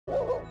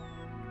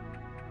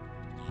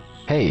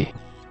Hey.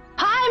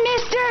 Hi,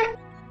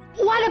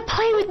 mister! Wanna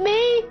play with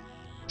me?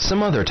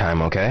 Some other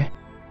time, okay?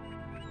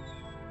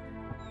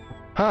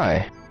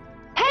 Hi.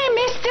 Hey,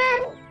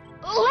 mister!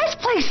 Let's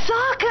play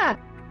soccer!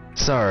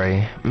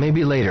 Sorry,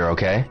 maybe later,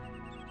 okay?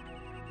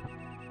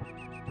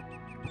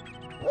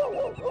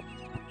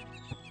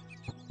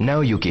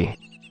 Naoyuki.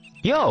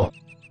 Yo!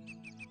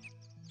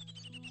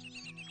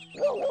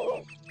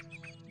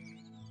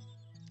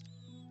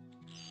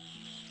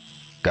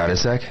 Got a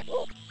sec?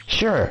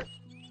 Sure.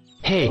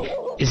 Hey,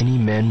 is any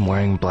men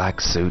wearing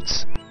black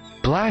suits?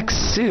 Black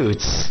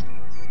suits?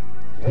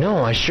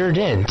 No, I sure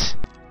didn't.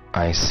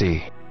 I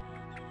see.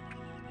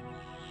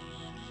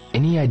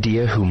 Any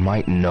idea who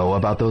might know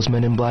about those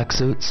men in black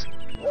suits?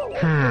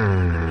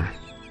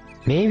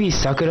 Maybe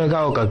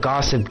Sakuragaoka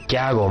Gossip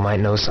Gaggle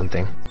might know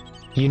something.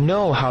 You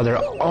know how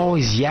they're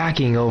always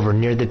yakking over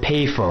near the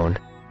payphone.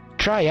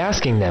 Try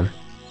asking them.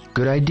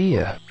 Good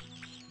idea.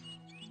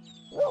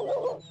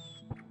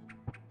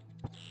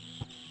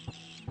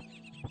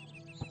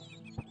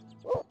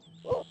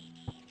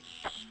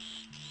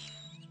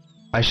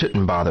 I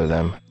shouldn't bother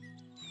them.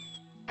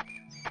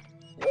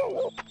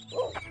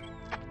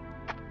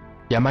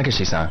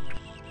 Yamagishi-San.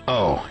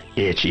 Oh,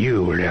 it's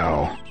you,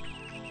 Leo.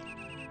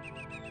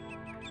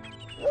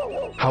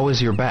 How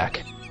is your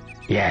back?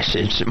 Yes,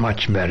 it's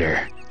much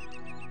better.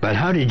 But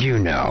how did you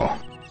know?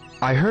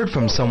 I heard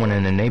from someone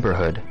in the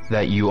neighborhood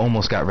that you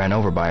almost got ran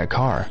over by a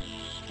car.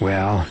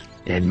 Well,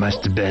 it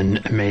must have been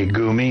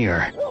Megumi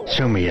or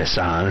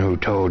Sumiya-san who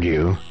told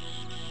you.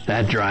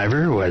 That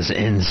driver was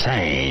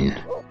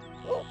insane.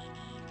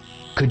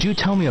 Could you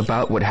tell me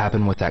about what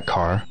happened with that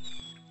car?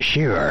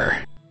 Sure.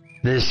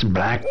 This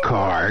black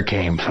car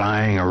came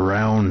flying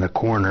around the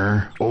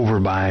corner over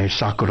by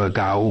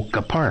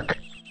Sakuragaoka Park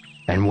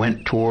and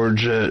went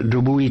towards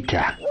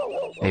Dubuita.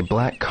 A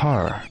black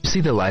car.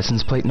 See the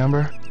license plate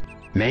number?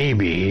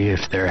 Maybe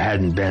if there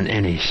hadn't been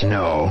any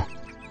snow.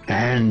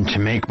 And to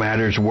make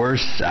matters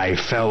worse, I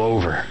fell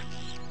over.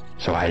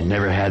 So I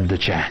never had the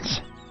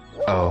chance.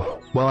 Oh,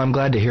 well, I'm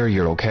glad to hear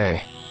you're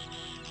okay.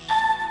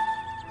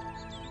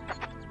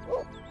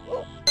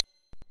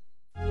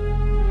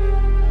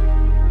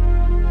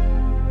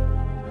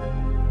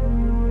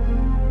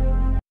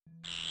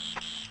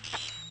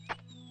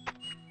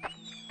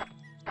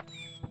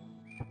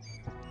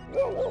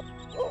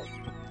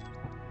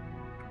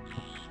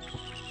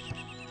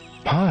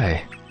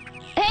 Hi.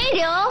 Hey,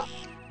 Joe!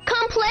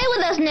 Come play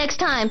with us next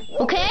time,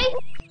 okay?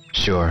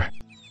 Sure.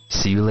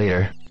 See you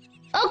later.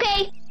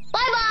 Okay,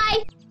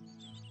 bye-bye!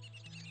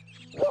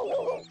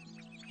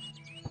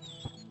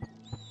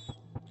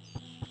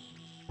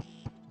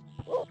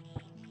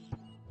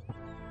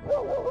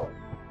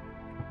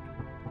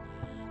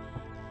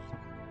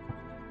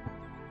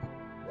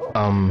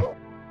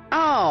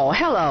 Oh,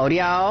 hello,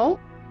 Ryo.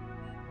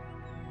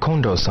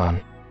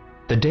 Kondo-san.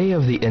 The day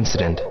of the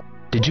incident,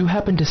 did you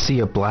happen to see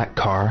a black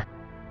car?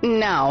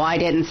 No, I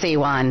didn't see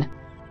one.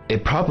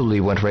 It probably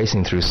went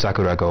racing through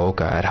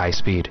Sakuragaoka at high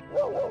speed.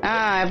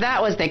 If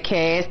that was the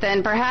case,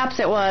 then perhaps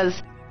it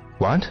was...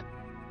 What?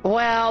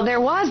 Well,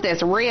 there was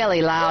this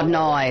really loud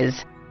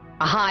noise.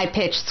 A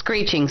high-pitched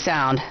screeching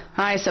sound.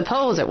 I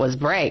suppose it was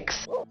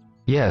brakes.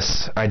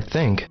 Yes, I'd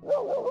think.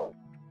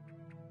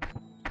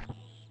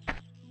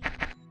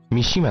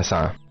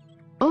 Mishima-san.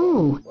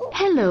 Oh,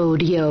 hello,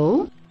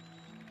 Ryo.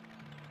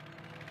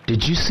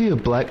 Did you see a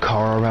black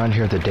car around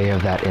here the day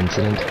of that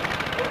incident?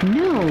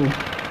 No,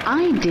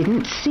 I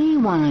didn't see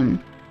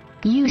one.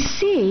 You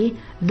see,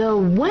 the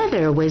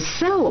weather was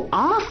so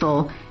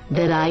awful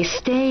that I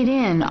stayed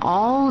in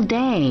all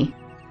day.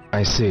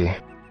 I see.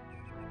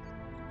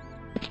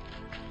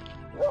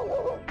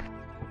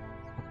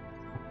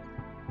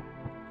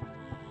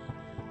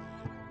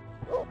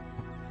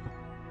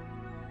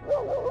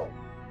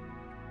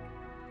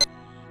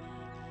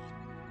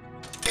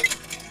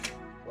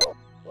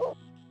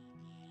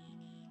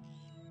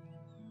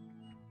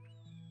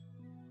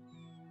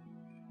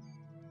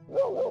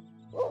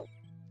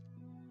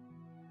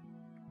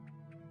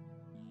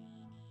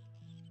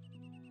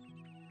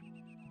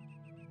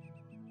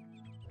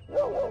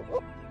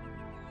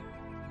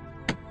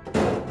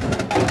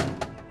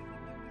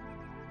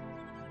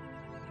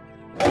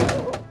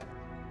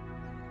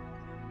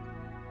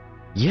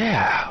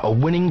 Yeah, a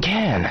winning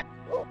can.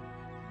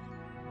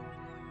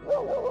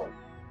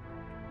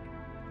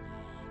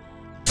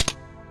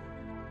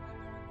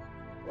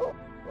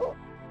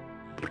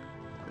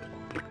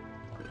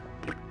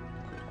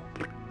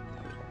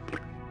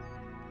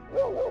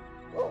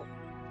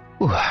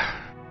 Ooh.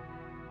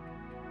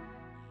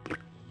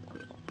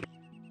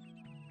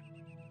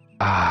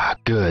 Ah,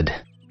 good.